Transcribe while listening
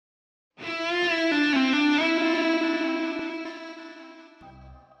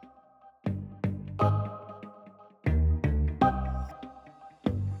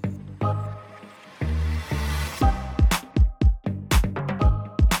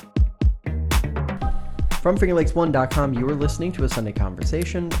From FingerLakes1.com, you are listening to A Sunday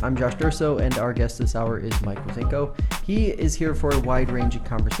Conversation. I'm Josh Durso, and our guest this hour is Mike Wazinko. He is here for a wide-ranging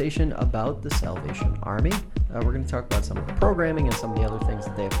conversation about the Salvation Army. We're going to talk about some of the programming and some of the other things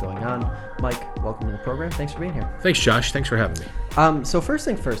that they have going on. Mike, welcome to the program. Thanks for being here. Thanks, Josh. Thanks for having me. So first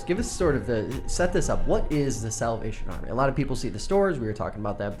thing first, give us sort of set this up. What is the Salvation Army? A lot of people see the stores. We were talking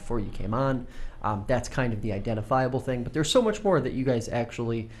about that before you came on. That's kind of the identifiable thing, but there's so much more that you guys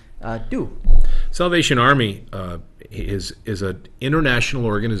actually do. Salvation Army is an international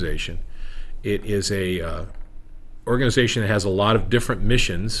organization. It is a organization that has a lot of different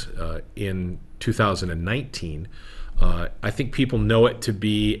missions. In 2019, I think people know it to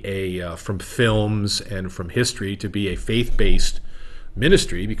be from films and from history, to be a faith-based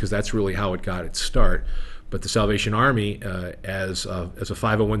ministry, because that's really how it got its start. But the Salvation Army, as a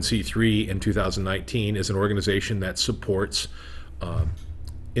 501c3 in 2019, is an organization that supports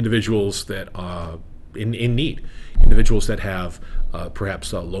individuals that are in need, individuals that have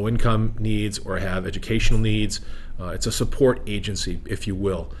perhaps low-income needs or have educational needs. It's a support agency, if you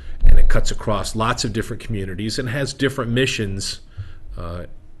will, and it cuts across lots of different communities and has different missions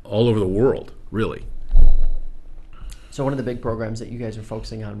all over the world, really. So one of the big programs that you guys are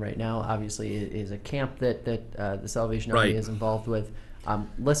focusing on right now, obviously, is a camp that the Salvation Army is involved with.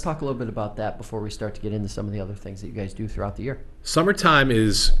 Let's talk a little bit about that before we start to get into some of the other things that you guys do throughout the year. Summertime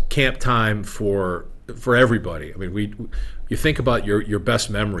is camp time for everybody. I mean, you think about your best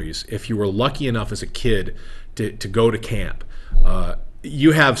memories. If you were lucky enough as a kid to go to camp,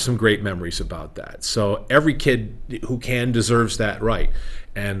 you have some great memories about that. So every kid who can deserves that right.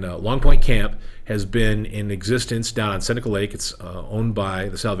 And Long Point Camp has been in existence down on Seneca Lake. It's owned by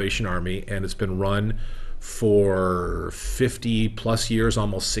the Salvation Army, and it's been run for 50 plus years,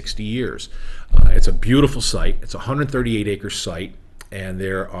 almost 60 years. It's a beautiful site. It's a 138-acre site, and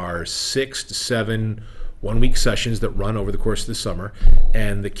there are 6 to 7 one-week sessions that run over the course of the summer.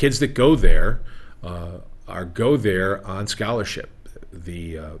 And the kids that go there go there on scholarship.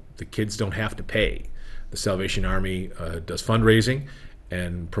 The kids don't have to pay. The Salvation Army does fundraising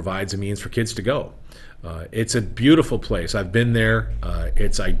and provides a means for kids to go. It's a beautiful place. I've been there.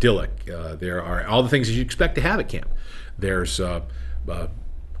 It's idyllic. There are all the things that you expect to have at camp. There's a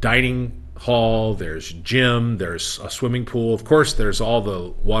dining hall, there's gym, there's a swimming pool. Of course, there's all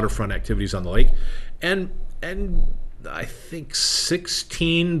the waterfront activities on the lake. And I think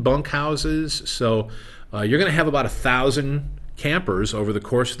 16 bunkhouses. So you're going to have about 1,000 campers over the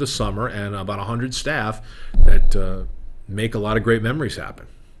course of the summer, and about 100 staff that make a lot of great memories happen.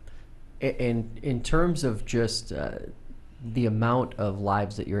 And in terms of just the amount of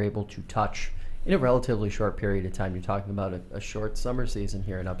lives that you're able to touch in a relatively short period of time, you're talking about a short summer season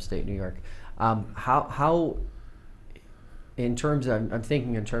here in upstate New York. How in terms of, I'm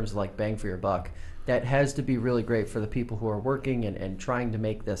thinking in terms of like bang for your buck, that has to be really great for the people who are working and trying to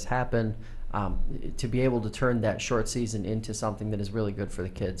make this happen, to be able to turn that short season into something that is really good for the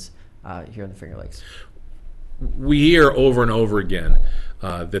kids here in the Finger Lakes. We hear over and over again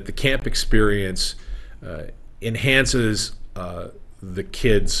that the camp experience enhances the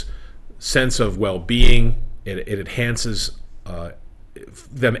kids' sense of well-being. It enhances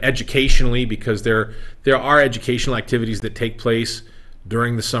them educationally, because there are educational activities that take place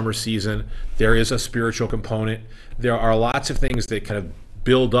during the summer season. There is a spiritual component. There are lots of things that kind of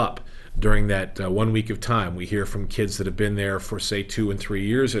build up during that 1 week of time. We hear from kids that have been there for, say, 2 and 3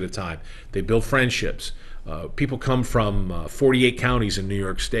 years at a time. They build friendships. People come from 48 counties in New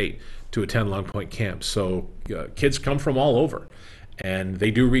York State to attend Long Point Camp. So kids come from all over, and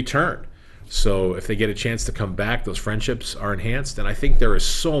they do return. So if they get a chance to come back, those friendships are enhanced. And I think there is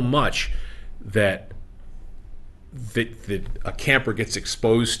so much that a camper gets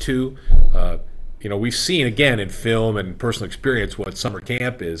exposed to. We've seen, again, in film and personal experience what summer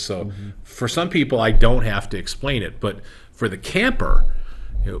camp is. So for some people, I don't have to explain it. But for the camper,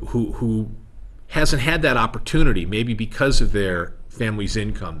 who hasn't had that opportunity, maybe because of their family's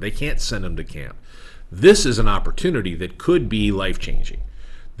income, they can't send them to camp. This is an opportunity that could be life-changing.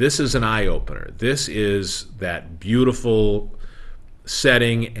 This is an eye-opener. This is that beautiful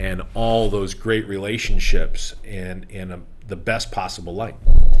setting and all those great relationships in the best possible light.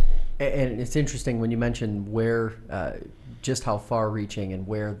 And it's interesting when you mention where, just how far-reaching and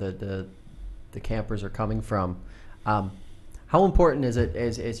where the campers are coming from. How important is it,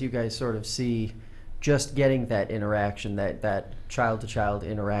 as you guys sort of see, just getting that interaction, that child-to-child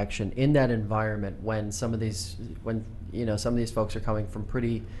interaction in that environment when some of these folks are coming from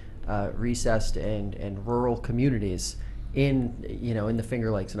pretty recessed and rural communities in the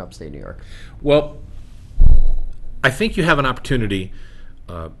Finger Lakes in upstate New York? Well, I think you have an opportunity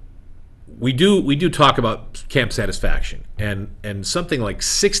we do talk about camp satisfaction, and something like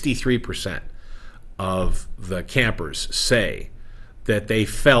 63% of the campers say that they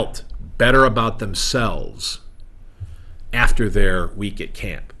felt better about themselves after their week at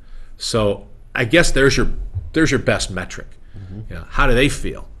camp. So I guess there's your best metric. You know, how do they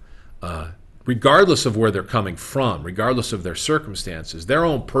feel? Regardless of where they're coming from, regardless of their circumstances, their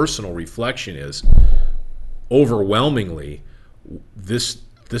own personal reflection is overwhelmingly, this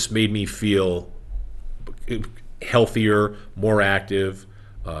made me feel healthier, more active,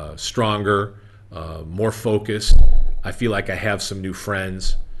 stronger, more focused. I feel like I have some new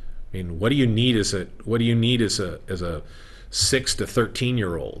friends. I mean, what do you need as a 6 to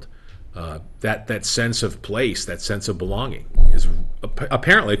 13-year-old? That sense of place, that sense of belonging is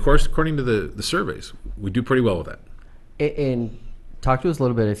apparently, of course, according to the surveys, we do pretty well with that. And talk to us a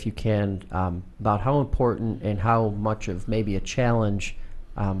little bit, if you can, about how important and how much of maybe a challenge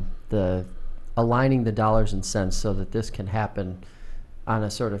the aligning the dollars and cents so that this can happen on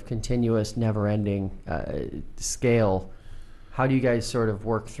a sort of continuous, never-ending scale. How do you guys sort of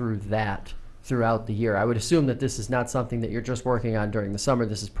work through that throughout the year? I would assume that this is not something that you're just working on during the summer.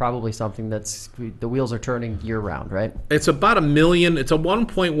 This is probably something that's the wheels are turning year-round, right? It's about $1 million. It's a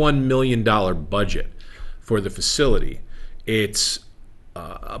 $1.1 million budget for the facility. It's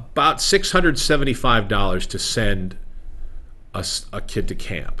about $675 to send a kid to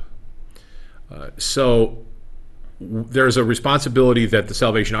camp. So there's a responsibility that the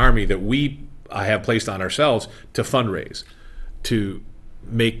Salvation Army that we have placed on ourselves to fundraise, to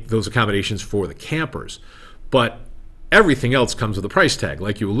make those accommodations for the campers. But everything else comes with a price tag,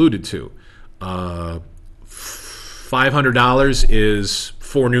 like you alluded to. $500 is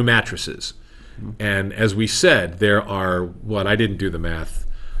 4 new mattresses. And as we said, there are, I didn't do the math,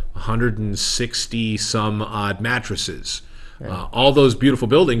 160 some odd mattresses. All those beautiful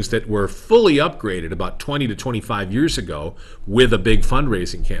buildings that were fully upgraded about 20 to 25 years ago with a big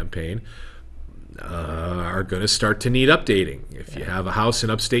fundraising campaign are going to start to need updating. If you have a house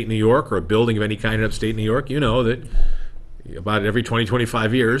in upstate New York or a building of any kind in upstate New York, you know that about every 20,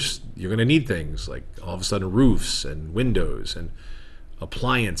 25 years, you're going to need things like all of a sudden roofs and windows and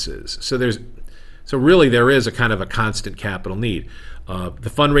appliances. So really there is a kind of a constant capital need. The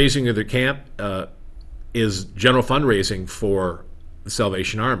fundraising of the camp is general fundraising for the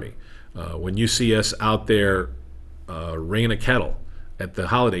Salvation Army. When you see us out there ringing a kettle at the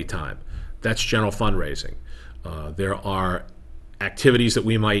holiday time, that's general fundraising. There are activities that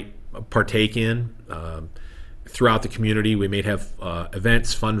we might partake in throughout the community. We may have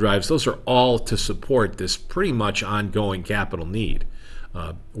events, fund drives. Those are all to support this pretty much ongoing capital need.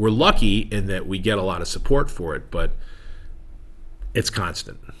 We're lucky in that we get a lot of support for it, but it's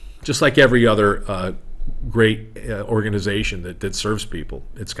constant. Just like every other great organization that serves people,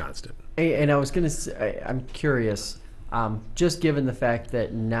 it's constant. And I was going to say, I'm curious, just given the fact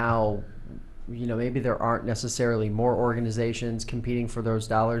that now, maybe there aren't necessarily more organizations competing for those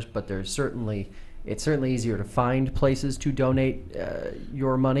dollars, but it's certainly easier to find places to donate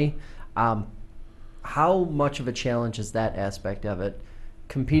your money. How much of a challenge is that aspect of it,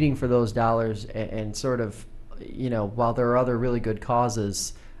 competing for those dollars and sort of, while there are other really good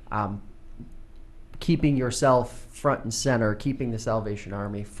causes, keeping yourself front and center, keeping the Salvation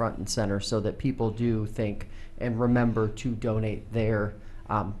Army front and center so that people do think and remember to donate there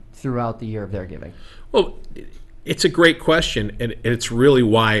throughout the year of their giving? Well, it's a great question, and it's really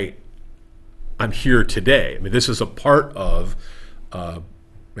why I'm here today. I mean, this is a part of,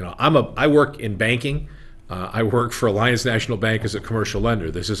 I work in banking. I work for Alliance National Bank as a commercial lender.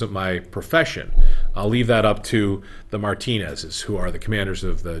 This isn't my profession. I'll leave that up to the Martinezes, who are the commanders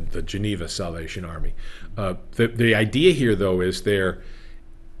of the Geneva Salvation Army. The idea here, though, is there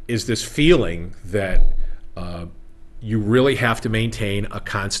is this feeling that you really have to maintain a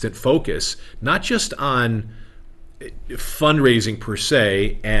constant focus, not just on fundraising per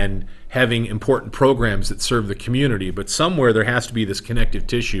se and having important programs that serve the community, but somewhere there has to be this connective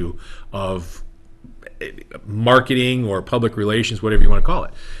tissue of marketing or public relations, whatever you want to call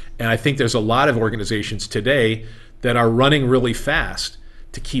it. And I think there's a lot of organizations today that are running really fast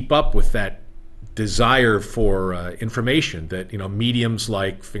to keep up with that desire for information that mediums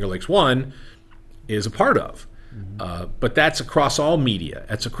like Finger Lakes One is a part of. But that's across all media.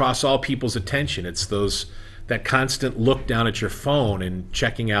 That's across all people's attention. It's that constant look down at your phone and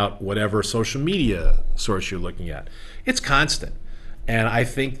checking out whatever social media source you're looking at. It's constant. And I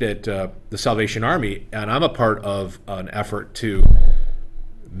think that the Salvation Army, and I'm a part of an effort to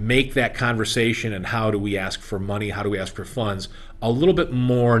make that conversation and how do we ask for money, how do we ask for funds, a little bit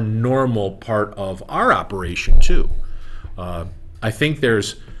more normal part of our operation too. I think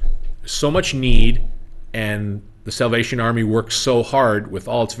there's so much need, and the Salvation Army works so hard with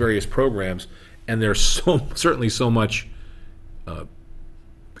all its various programs, and there's so certainly so much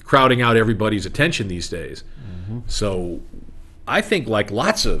crowding out everybody's attention these days. So I think, like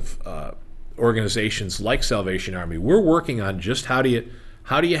lots of organizations like Salvation Army, we're working on just how do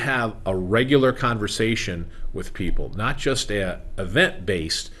you have a regular conversation with people, not just a event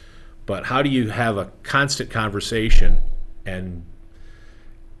based, but how do you have a constant conversation, and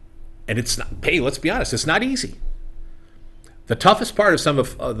it's not, hey, let's be honest, it's not easy. The toughest part of some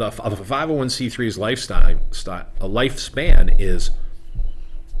of the 501c3's lifespan is,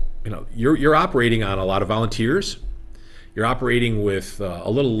 you're operating on a lot of volunteers. You're operating with a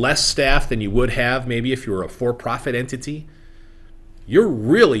little less staff than you would have maybe if you were a for-profit entity. You're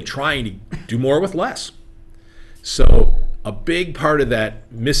really trying to do more with less. So a big part of that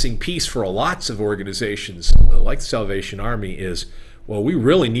missing piece for lots of organizations like the Salvation Army is, well, we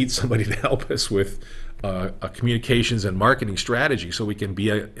really need somebody to help us with a communications and marketing strategy so we can be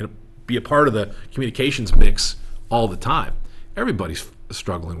a part of the communications mix all the time. Everybody's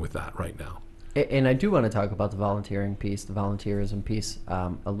struggling with that right now. And I do want to talk about the volunteering piece, the volunteerism piece,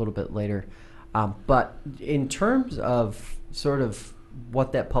 a little bit later. But in terms of sort of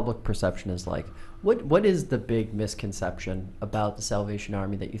what that public perception is like, what is the big misconception about the Salvation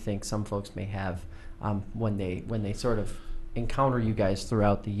Army that you think some folks may have when they sort of encounter you guys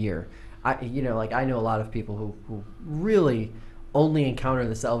throughout the year? I know a lot of people who really only encounter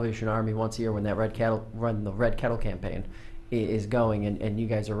the Salvation Army once a year when the Red Kettle campaign is going, and you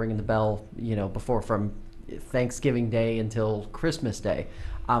guys are ringing the bell, before, from Thanksgiving Day until Christmas Day.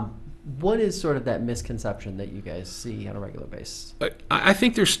 What is sort of that misconception that you guys see on a regular basis? I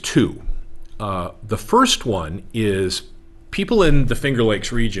think there's two. The first one is people in the Finger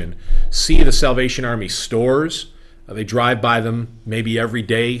Lakes region see the Salvation Army stores. They drive by them maybe every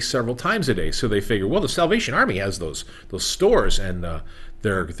day, several times a day. So they figure, well, the Salvation Army has those stores, and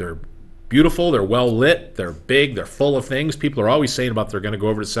they're beautiful, they're well lit, they're big, they're full of things. People are always saying about they're going to go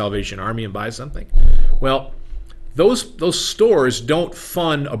over to Salvation Army and buy something. Well, those stores don't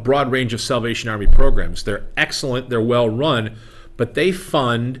fund a broad range of Salvation Army programs. They're excellent, they're well run, but they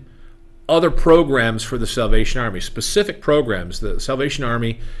fund other programs for the Salvation Army, specific programs. The Salvation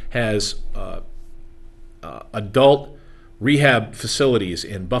Army has adult rehab facilities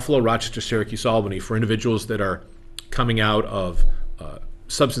in Buffalo, Rochester, Syracuse, Albany for individuals that are coming out of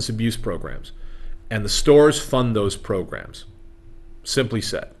substance abuse programs. And the stores fund those programs, simply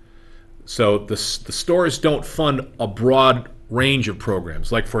said. So the stores don't fund a broad range of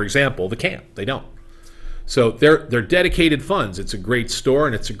programs, like, for example, the camp. They don't. So they're dedicated funds. It's a great store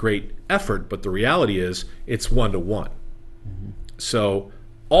and it's a great effort, but the reality is it's one-to-one. So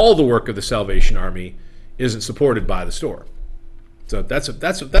all the work of the Salvation Army isn't supported by the store. So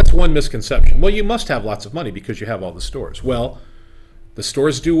that's one misconception. Well, you must have lots of money because you have all the stores. Well, the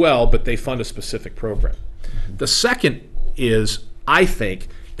stores do well, but they fund a specific program. The second is, I think,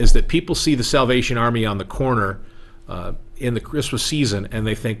 is that people see the Salvation Army on the corner in the Christmas season, and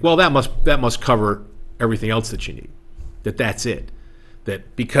they think, well, that must cover everything else that you need. That's it.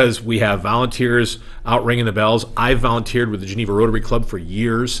 That because we have volunteers out ringing the bells. I've volunteered with the Geneva Rotary Club for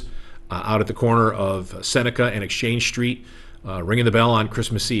years out at the corner of Seneca and Exchange Street, ringing the bell on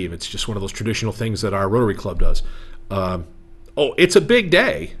Christmas Eve. It's just one of those traditional things that our Rotary Club does. It's a big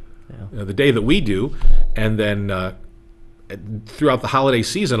day, the day that we do, and then throughout the holiday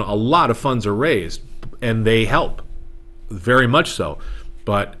season, a lot of funds are raised, and they help, very much so.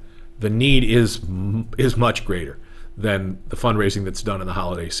 But the need is much greater than the fundraising that's done in the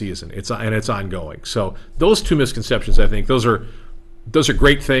holiday season. It's ongoing. So those two misconceptions, I think, those are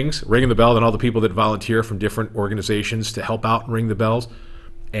great things, ringing the bell, and all the people that volunteer from different organizations to help out and ring the bells,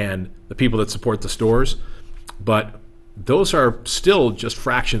 and the people that support the stores. But those are still just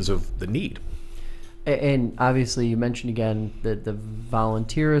fractions of the need. And obviously you mentioned again the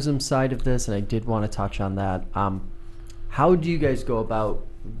volunteerism side of this, and I did want to touch on that. How do you guys go about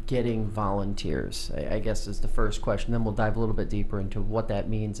getting volunteers, I guess, is the first question. Then we'll dive a little bit deeper into what that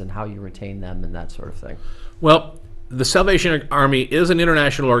means and how you retain them and that sort of thing. Well, the Salvation Army is an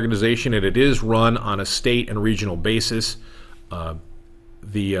international organization, and it is run on a state and regional basis.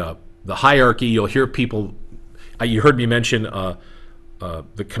 The hierarchy, you'll hear people, you heard me mention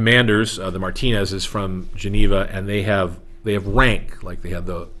the commanders, the Martinezes from Geneva, and they have rank, like they have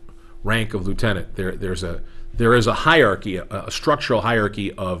the rank of lieutenant. There is a hierarchy, a structural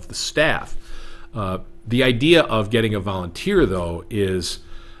hierarchy of the staff. The idea of getting a volunteer, though, is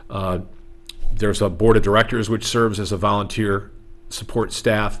there's a board of directors which serves as a volunteer support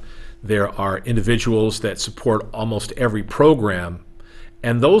staff. There are individuals that support almost every program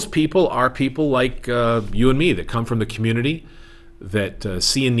And those people are people like you and me that come from the community, that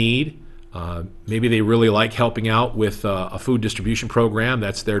see a need. Maybe they really like helping out with a food distribution program.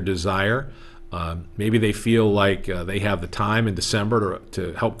 That's their desire. Maybe they feel like they have the time in December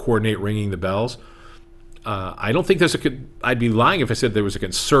to help coordinate ringing the bells. I don't think I'd be lying if I said there was a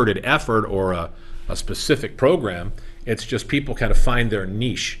concerted effort or a specific program. It's just people kind of find their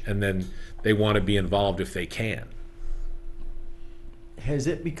niche, and then they want to be involved if they can. Has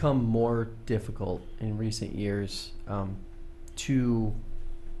it become more difficult in recent years to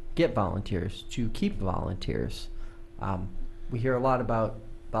get volunteers, to keep volunteers? We hear a lot about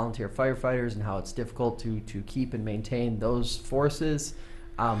volunteer firefighters and how it's difficult to keep and maintain those forces.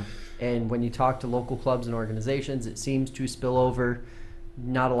 And when you talk to local clubs and organizations, it seems to spill over.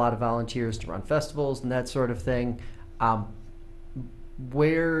 Not a lot of volunteers to run festivals and that sort of thing. Or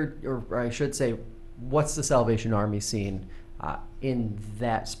I should say, what's the Salvation Army seen in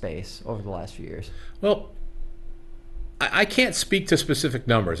that space over the last few years? Well, I can't speak to specific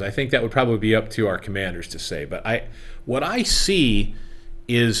numbers. I think that would probably be up to our commanders to say. But what I see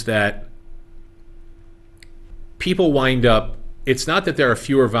is that people wind up, it's not that there are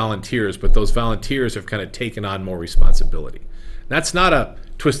fewer volunteers, but those volunteers have kind of taken on more responsibility. That's not a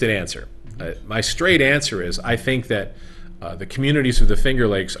twisted answer. My straight answer is I think that the communities of the Finger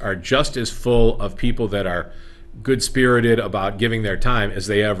Lakes are just as full of people that are good-spirited about giving their time as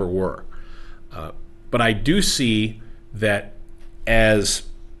they ever were. But I do see that as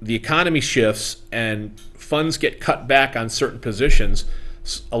the economy shifts and funds get cut back on certain positions,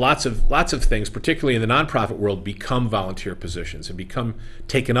 lots of things, particularly in the nonprofit world, become volunteer positions and become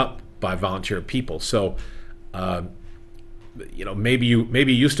taken up by volunteer people. So, maybe you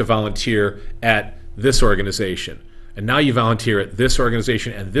used to volunteer at this organization, and now you volunteer at this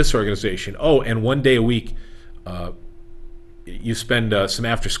organization and this organization. Oh, and one day a week, you spend some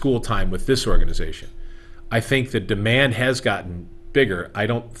after-school time with this organization. I think the demand has gotten bigger. I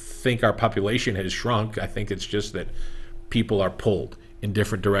don't think our population has shrunk. I think it's just that people are pulled in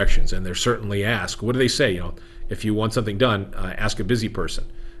different directions, and they're certainly asked. What do they say? If you want something done, ask a busy person.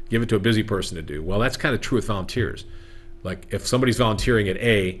 Give it to a busy person to do. Well, that's kind of true with volunteers. Like if somebody's volunteering at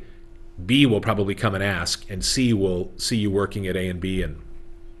A, B will probably come and ask, and C will see you working at A and B and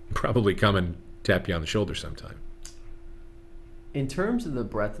probably come and tap you on the shoulder sometime. In terms of the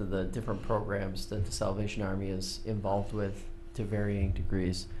breadth of the different programs that the Salvation Army is involved with to varying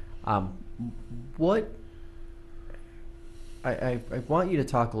degrees, what I want you to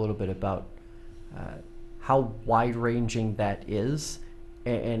talk a little bit about how wide-ranging that is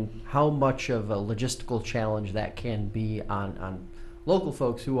and how much of a logistical challenge that can be on local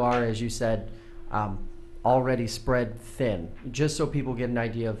folks who are, as you said, already spread thin. Just so people get an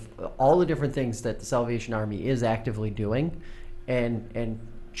idea of all the different things that the Salvation Army is actively doing and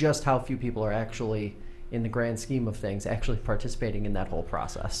just how few people are actually, in the grand scheme of things, actually participating in that whole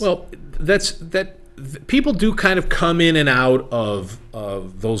process. Well, people do kind of come in and out of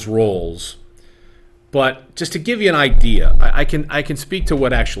those roles, but just to give you an idea, I can speak to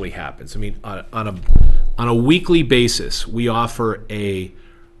what actually happens. I mean, on a weekly basis, we offer a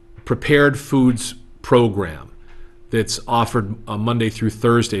prepared foods program that's offered Monday through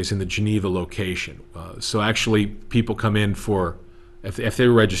Thursdays in the Geneva location. So actually, people come in for, if they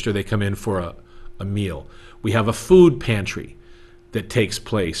register, they come in for a meal. We have a food pantry that takes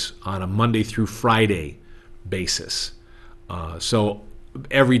place on a Monday through Friday basis. So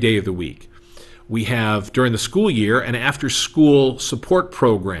every day of the week. We have, during the school year, an after-school support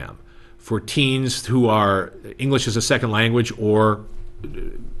program for teens who are English as a second language or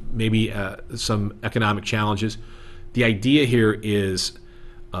maybe some economic challenges. The idea here is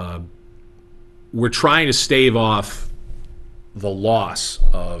we're trying to stave off the loss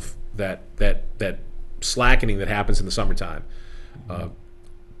of that slackening that happens in the summertime.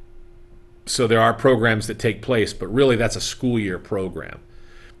 So there are programs that take place, but really that's a school year program.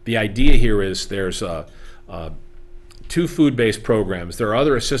 The idea here is there's two food-based programs. There are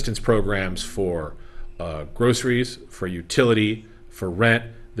other assistance programs for groceries, for utility, for rent.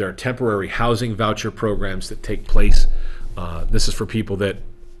 There are temporary housing voucher programs that take place. This is for people that,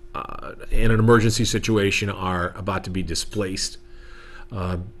 in an emergency situation, are about to be displaced.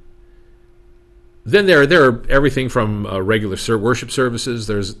 Then there are everything from regular worship services.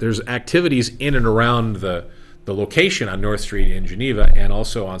 There's activities in and around the location on North Street in Geneva and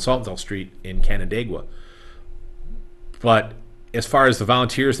also on Saltonville Street in Canandaigua. But as far as the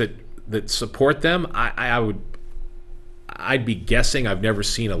volunteers that support them, I'd be guessing. I've never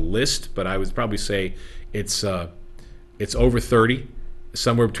seen a list, but I would probably say it's over 30,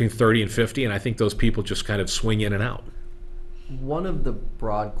 somewhere between 30 and 50, and I think those people just kind of swing in and out. One of the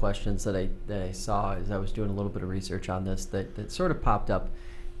broad questions that I saw as I was doing a little bit of research on this that sort of popped up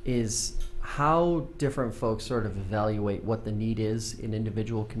is how different folks sort of evaluate what the need is in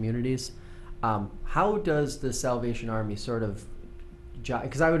individual communities. How does the Salvation Army sort of,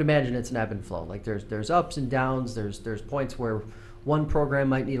 because I would imagine it's an ebb and flow. Like there's ups and downs. There's points where one program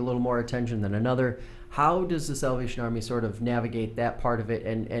might need a little more attention than another. How does the Salvation Army sort of navigate that part of it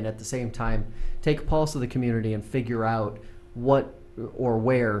and at the same time take a pulse of the community and figure out what or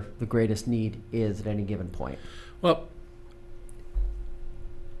where the greatest need is at any given point? Well,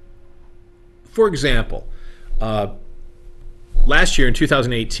 for example, last year in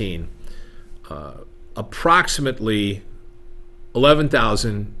 2018, approximately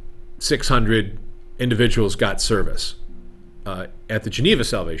 11,600 individuals got service at the Geneva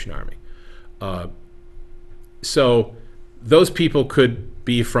Salvation Army. So those people could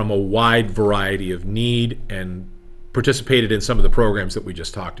be from a wide variety of need and participated in some of the programs that we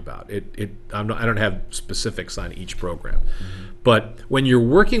just talked about. I don't have specifics on each program. Mm-hmm. But when you're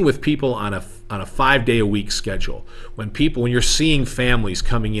working with people on a 5-day-a-week schedule, when you're seeing families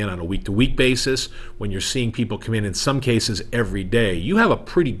coming in on a week-to-week basis, when you're seeing people come in some cases every day, you have a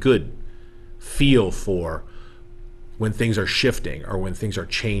pretty good feel for when things are shifting or when things are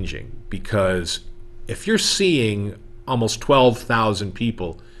changing. Because if you're seeing almost 12,000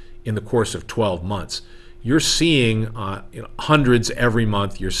 people in the course of 12 months, you're seeing hundreds every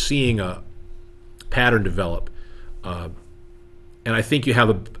month. You're seeing a pattern develop. And I think you have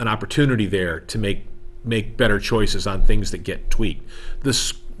an opportunity there to make better choices on things that get tweaked.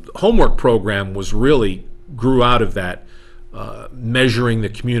 This homework program grew out of that, measuring the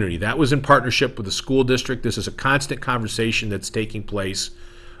community. That was in partnership with the school district. This is a constant conversation that's taking place.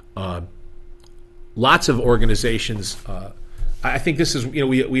 Lots of organizations. I think this is,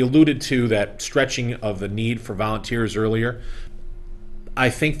 we alluded to that stretching of the need for volunteers earlier.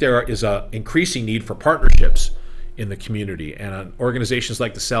 I think there is an increasing need for partnerships in the community, and organizations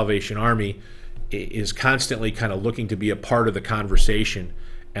like the Salvation Army is constantly kind of looking to be a part of the conversation,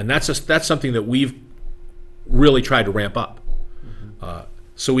 and that's something that we've really tried to ramp up,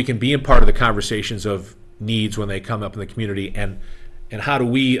 so we can be a part of the conversations of needs when they come up in the community, and how do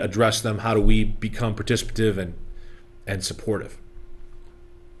we address them? How do we become participative and supportive?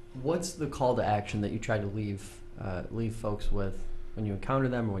 What's the call to action that you try to leave folks with when you encounter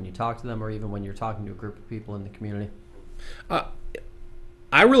them, or when you talk to them, or even when you're talking to a group of people in the community?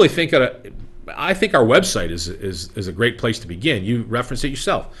 I really think I think our website is a great place to begin. You referenced it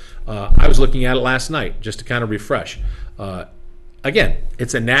yourself. I was looking at it last night just to kind of refresh. Again,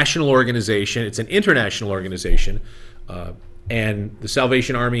 it's a national organization. It's an international organization, and the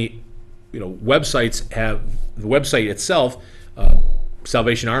Salvation Army, websites have the website itself.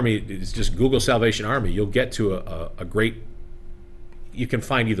 Salvation Army is just Google Salvation Army. You'll get to a great. You can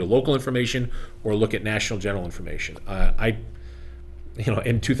find either local information or look at national general information.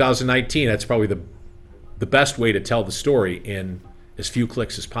 In 2019, that's probably the best way to tell the story in as few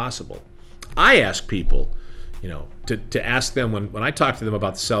clicks as possible. I ask people, to ask them when I talk to them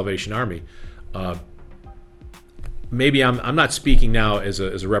about the Salvation Army. Maybe I'm not speaking now as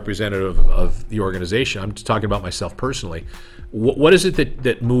a representative of the organization. I'm just talking about myself personally. What is it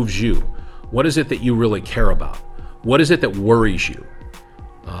that moves you? What is it that you really care about? What is it that worries you?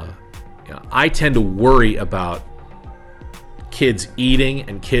 I tend to worry about kids eating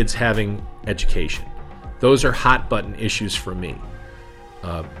and kids having education. Those are hot button issues for me.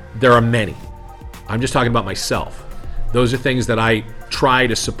 There are many. I'm just talking about myself. Those are things that I try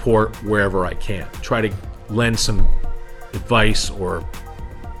to support wherever I can. Try to lend some advice or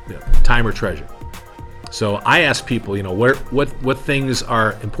time or treasure. So I ask people, what things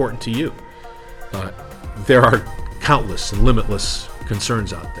are important to you? There are countless and limitless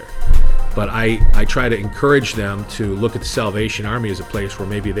concerns out there. But I try to encourage them to look at the Salvation Army as a place where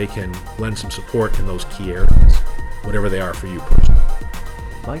maybe they can lend some support in those key areas, whatever they are for you personally.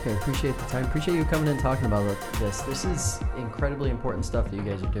 Mike, I appreciate the time. Appreciate you coming in and talking about this. This is incredibly important stuff that you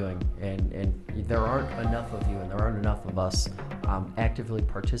guys are doing, and there aren't enough of you, and there aren't enough of us actively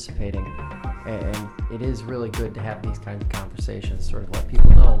participating. And it is really good to have these kinds of conversations, sort of let people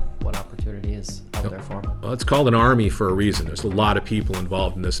know what opportunity is out there for them. Well, it's called an army for a reason. There's a lot of people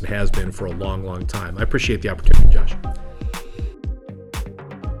involved in this and has been for a long, long time. I appreciate the opportunity, Josh.